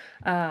attention.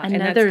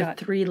 Another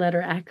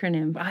 3-letter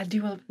acronym. I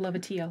do love a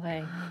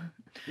TLA,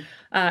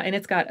 and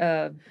it's got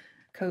a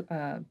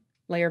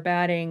layer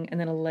batting, and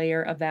then a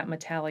layer of that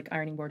metallic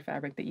ironing board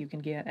fabric that you can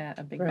get at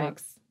a big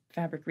box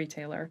fabric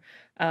retailer.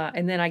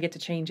 And then I get to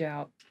change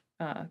out,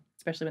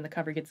 especially when the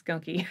cover gets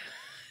gunky.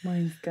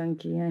 Mine's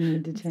gunky. I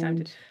need to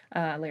change.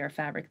 Layer of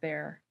fabric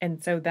there.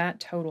 And so that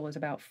total is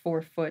about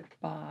 4 foot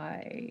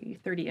by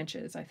 30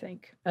 inches, I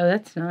think. Oh,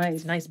 that's nice.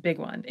 It's a nice big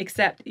one.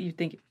 Except you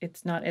think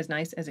it's not as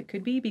nice as it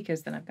could be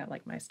because then I've got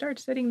like my starch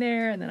sitting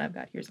there, and then I've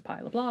got here's a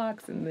pile of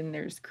blocks, and then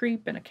there's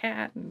creep and a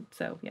cat, and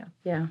so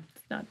yeah.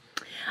 It's not.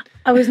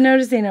 I was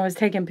noticing I was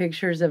taking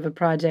pictures of a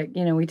project.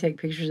 We take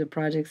pictures of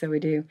projects that we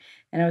do,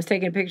 and I was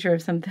taking a picture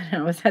of something.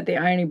 And I was at the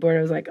ironing board.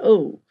 I was like,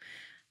 oh.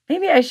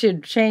 Maybe I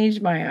should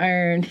change my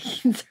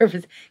ironing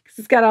surface because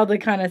it's got all the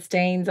kind of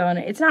stains on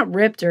it. It's not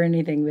ripped or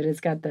anything, but it's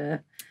got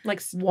the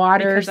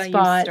water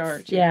spots.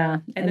 Starch, yeah.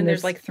 And then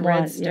there's like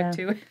threads stuck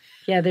to it.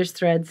 Yeah, there's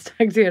threads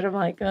stuck to it. I'm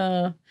like,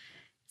 it's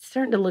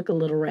starting to look a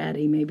little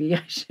ratty. Maybe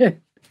I should.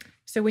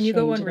 So when you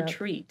go on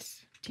retreat,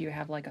 do you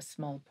have like a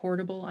small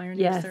portable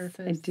ironing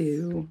surface?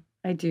 Yes,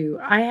 I do.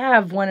 I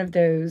have one of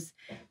those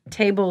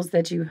tables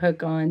that you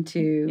hook on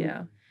to.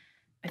 Yeah.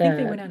 I think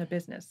they went out of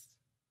business.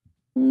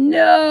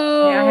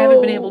 No. Yeah, I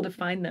haven't been able to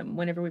find them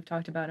whenever we've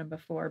talked about them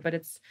before, but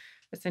it's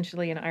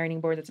essentially an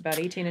ironing board that's about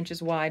 18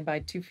 inches wide by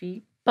 2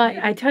 feet. But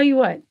maybe. I tell you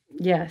what,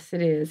 yes,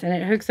 it is. And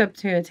it hooks up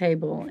to a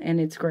table and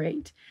it's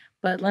great.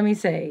 But let me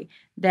say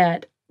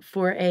that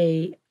for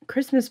a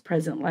Christmas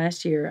present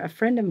last year, a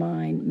friend of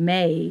mine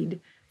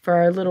made for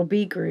our little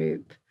B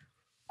group,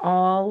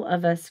 all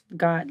of us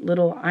got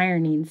little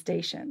ironing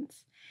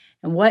stations.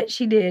 And what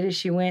she did is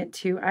she went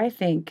to, I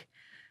think,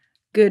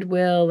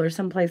 Goodwill or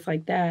someplace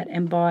like that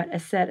and bought a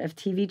set of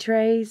TV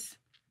trays.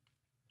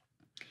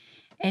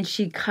 And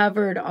she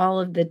covered all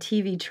of the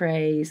TV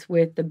trays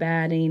with the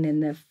batting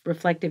and the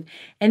reflective.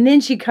 And then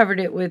she covered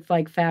it with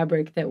like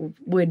fabric that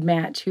would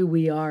match who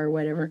we are or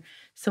whatever.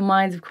 So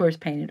mine's, of course,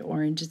 painted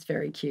orange. It's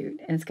very cute.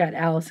 And it's got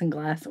Allison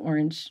Glass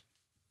orange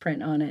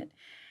print on it.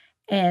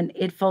 And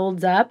it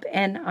folds up.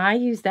 And I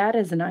use that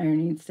as an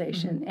ironing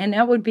station. And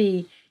that would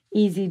be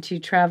easy to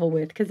travel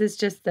with because it's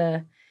just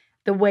the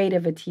weight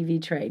of a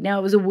TV tray. Now,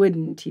 it was a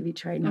wooden TV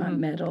tray, not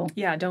metal.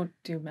 Yeah, don't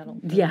do metal.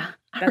 Yeah.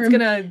 That's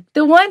gonna.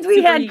 The ones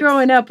we had superheat.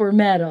 growing up were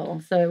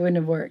metal, so it wouldn't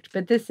have worked.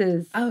 But this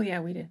is. Oh, yeah,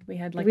 we did. We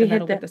had like the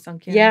metal with the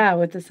sunken. Yeah,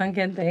 with the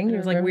sunken thing. It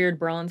was like weird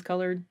bronze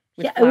colored.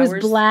 With Yeah, flowers. it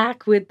was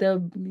black with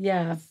the.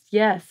 Yeah.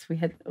 Yes, we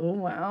had. Oh,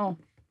 wow.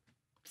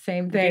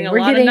 Same thing. We're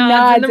getting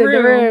nods in the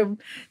room.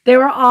 They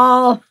were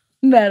all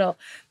metal.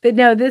 But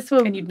no, this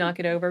one. And you'd knock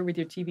it over with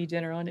your TV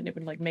dinner on, and it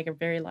would like make a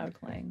very loud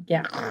clang.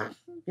 Yeah.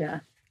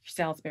 Yeah. Your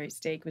Salisbury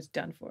steak was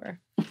done for.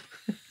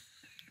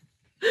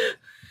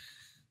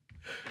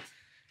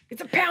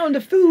 It's a pound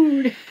of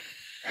food.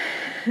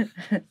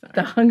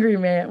 The Hungry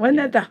Man. Wasn't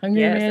that the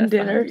Hungry Man dinners?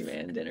 The Hungry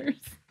Man dinners.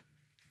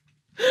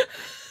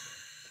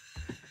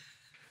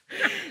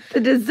 The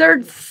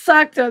dessert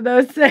sucked on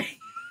those things.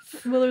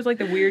 Well, there was like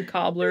the weird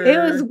cobbler. It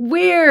was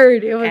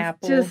weird. It was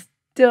apple. just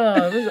it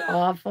was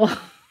awful.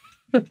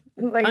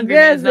 Like, Hungry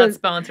Man's not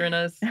sponsoring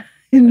us.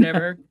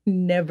 Whatever.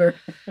 Never.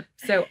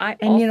 So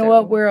you know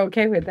what? We're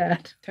okay with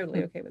that.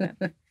 Totally okay with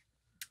that.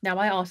 Now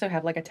I also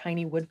have like a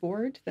tiny wood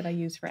board that I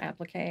use for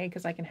applique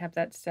because I can have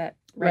that set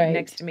right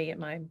next to me at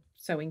my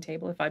sewing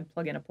table if I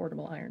plug in a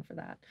portable iron for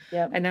that.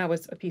 Yep. And that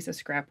was a piece of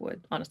scrap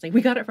wood. Honestly,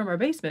 we got it from our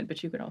basement,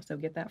 but you could also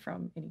get that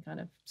from any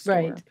kind of store.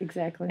 Right.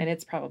 Exactly. And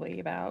it's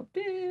probably about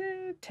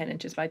 10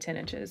 inches by 10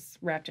 inches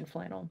wrapped in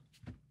flannel.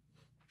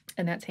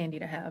 And that's handy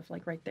to have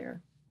like right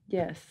there.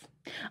 Yes.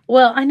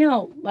 Well, I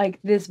know like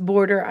this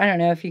border, I don't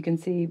know if you can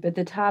see, but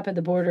the top of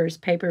the border is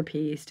paper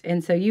pieced.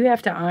 And so you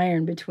have to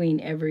iron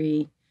between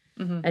every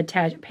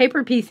attach.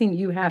 Paper piecing,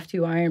 you have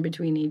to iron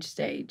between each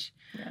stage.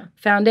 Yeah.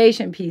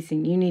 Foundation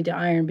piecing, you need to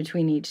iron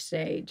between each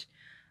stage.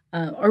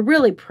 Or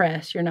really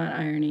press. You're not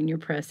ironing, you're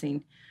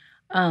pressing.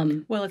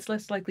 Well, it's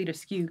less likely to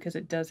skew because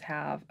it does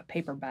have a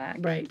paper back.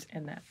 Right.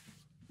 And that.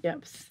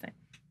 Yep. Thing.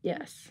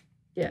 Yes.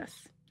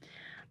 Yes.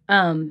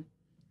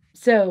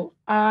 So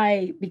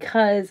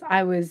because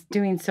I was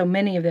doing so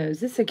many of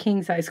those, this is a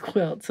king size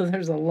quilt, so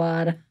there's a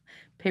lot of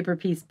paper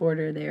piece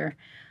border there.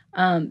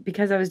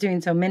 Because I was doing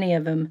so many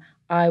of them,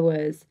 I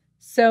was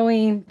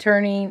sewing,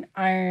 turning,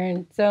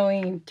 iron,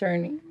 sewing,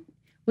 turning,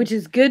 which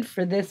is good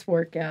for this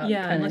workout.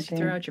 Yeah, unless you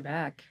throw out your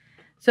back.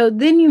 So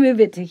then you move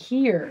it to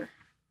here.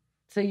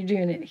 So you're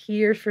doing it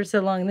here for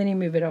so long, and then you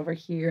move it over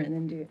here and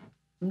then do it.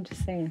 I'm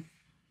just saying.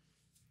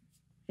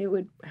 It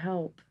would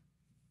help.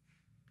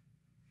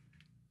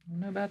 I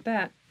don't know about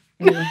that.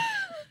 Anyway.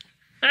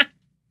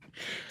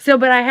 So,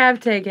 but I have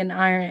taken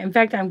iron. In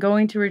fact, I'm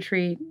going to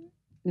retreat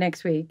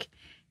next week,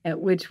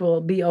 which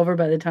will be over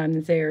by the time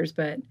this airs.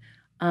 But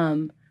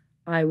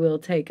I will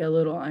take a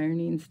little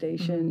ironing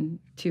station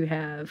to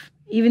have,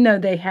 even though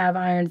they have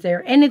irons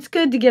there. And it's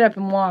good to get up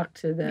and walk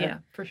to the. Yeah,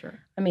 for sure.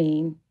 I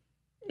mean,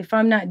 if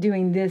I'm not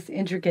doing this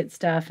intricate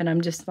stuff and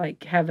I'm just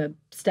like have a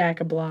stack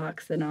of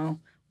blocks, then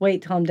I'll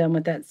wait till I'm done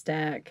with that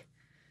stack,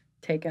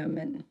 take them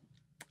and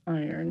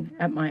iron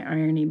at my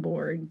ironing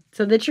board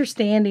so that you're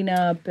standing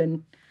up.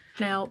 And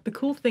now the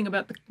cool thing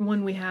about the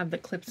one we have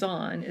that clips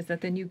on is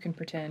that then you can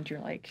pretend you're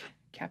like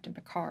Captain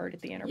Picard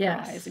at the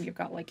Enterprise and you've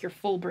got like your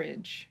full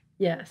bridge.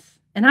 Yes.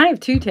 And I have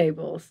 2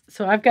 tables.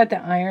 So I've got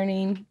the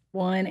ironing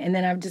one and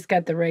then I've just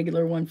got the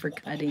regular one for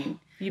cutting.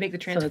 You make the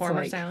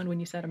transformer sound when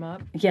you set them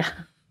up? Yeah.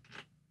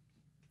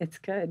 It's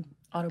good.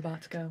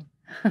 Autobots go.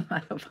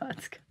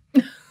 Autobots go.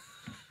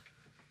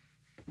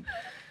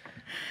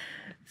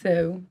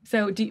 So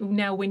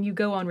now when you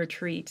go on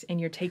retreat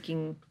and you're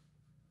taking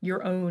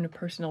your own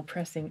personal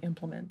pressing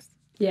implements.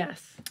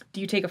 Yes.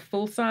 Do you take a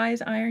full size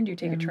iron? Do you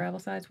take a travel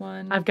size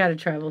one? I've got a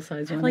travel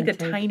size one. Like a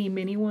tiny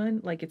mini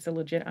one, like it's a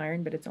legit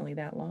iron, but it's only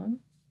that long.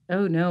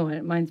 Oh no,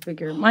 mine's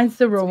bigger. Mine's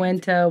the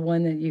Rowenta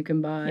one that you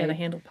can buy. Yeah, the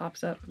handle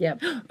pops up.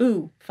 Yep.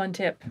 Ooh, fun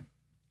tip.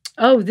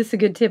 Oh, this is a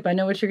good tip. I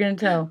know what you're going to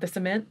tell. The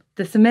cement?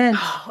 The cement.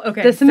 Oh,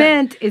 okay. The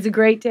cement is a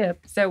great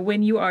tip. So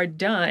when you are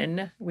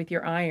done with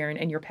your iron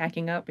and you're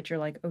packing up, but you're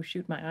like, oh,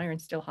 shoot, my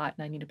iron's still hot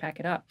and I need to pack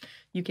it up.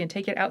 You can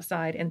take it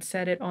outside and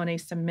set it on a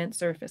cement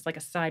surface, like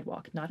a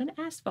sidewalk, not an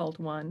asphalt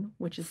one,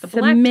 which is the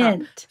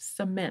blacktop.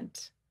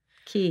 Cement.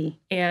 Key.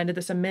 And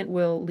the cement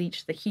will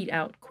leach the heat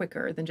out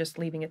quicker than just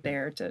leaving it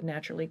there to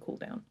naturally cool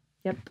down.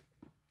 Yep,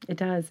 it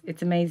does.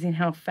 It's amazing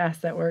how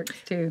fast that works,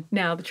 too.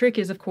 Now, the trick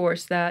is, of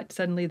course, that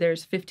suddenly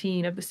there's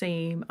 15 of the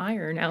same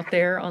iron out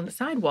there on the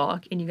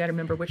sidewalk, and you got to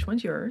remember which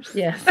one's yours.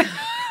 Yes.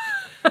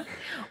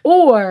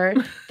 Or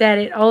that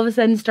it all of a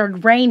sudden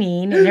started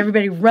raining and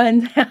everybody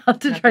runs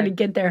out to try to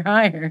get their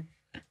iron.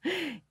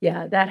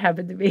 Yeah, that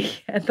happened to me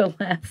at the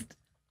last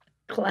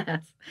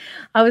class.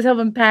 I was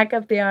helping pack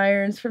up the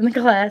irons from the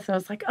class. I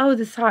was like, oh,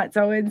 this is hot.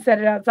 So I went and set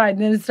it outside.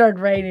 And then it started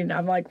raining.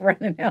 I'm like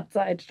running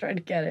outside to try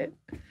to get it.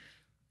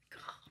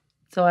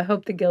 So I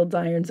hope the guild's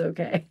iron's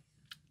okay.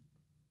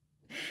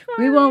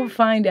 We won't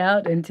find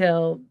out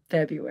until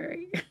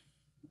February.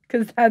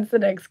 Because that's the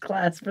next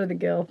class for the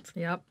guild.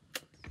 Yep.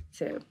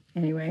 So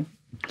anyway.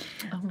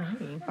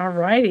 All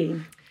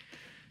righty.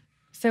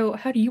 So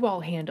how do you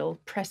all handle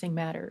pressing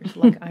matters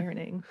like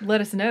ironing?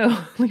 Let us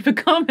know. Leave a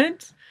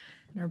comment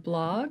on our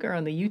blog or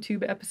on the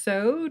YouTube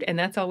episode. And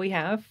that's all we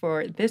have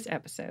for this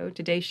episode.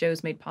 Today's show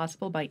is made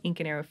possible by Ink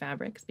and Arrow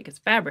Fabrics, because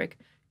fabric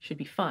should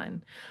be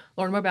fun.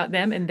 Learn more about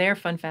them and their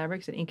fun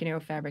fabrics at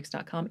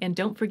inkandarrowfabrics.com. And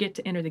don't forget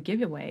to enter the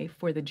giveaway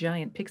for the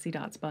giant Pixie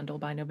Dots bundle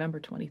by November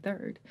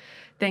 23rd.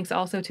 Thanks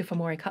also to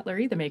Famore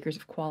Cutlery, the makers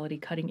of quality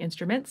cutting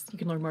instruments. You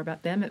can learn more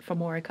about them at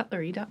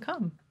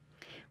famoricutlery.com.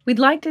 We'd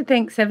like to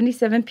thank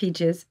 77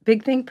 Peaches,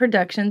 Big Think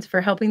Productions,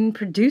 for helping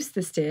produce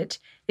The Stitch.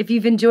 If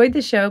you've enjoyed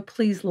the show,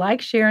 please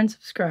like, share, and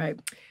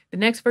subscribe. The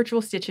next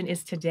virtual Stitch-In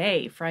is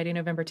today, Friday,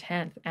 November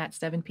 10th at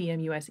 7 p.m.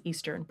 U.S.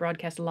 Eastern,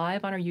 broadcast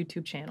live on our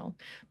YouTube channel.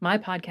 My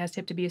podcast,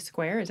 Hip to Be a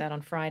Square, is out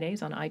on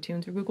Fridays on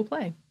iTunes or Google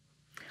Play.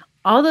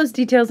 All those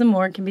details and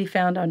more can be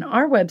found on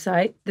our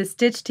website,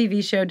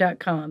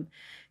 thestitchtvshow.com.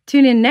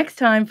 Tune in next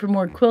time for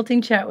more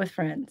quilting chat with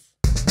friends.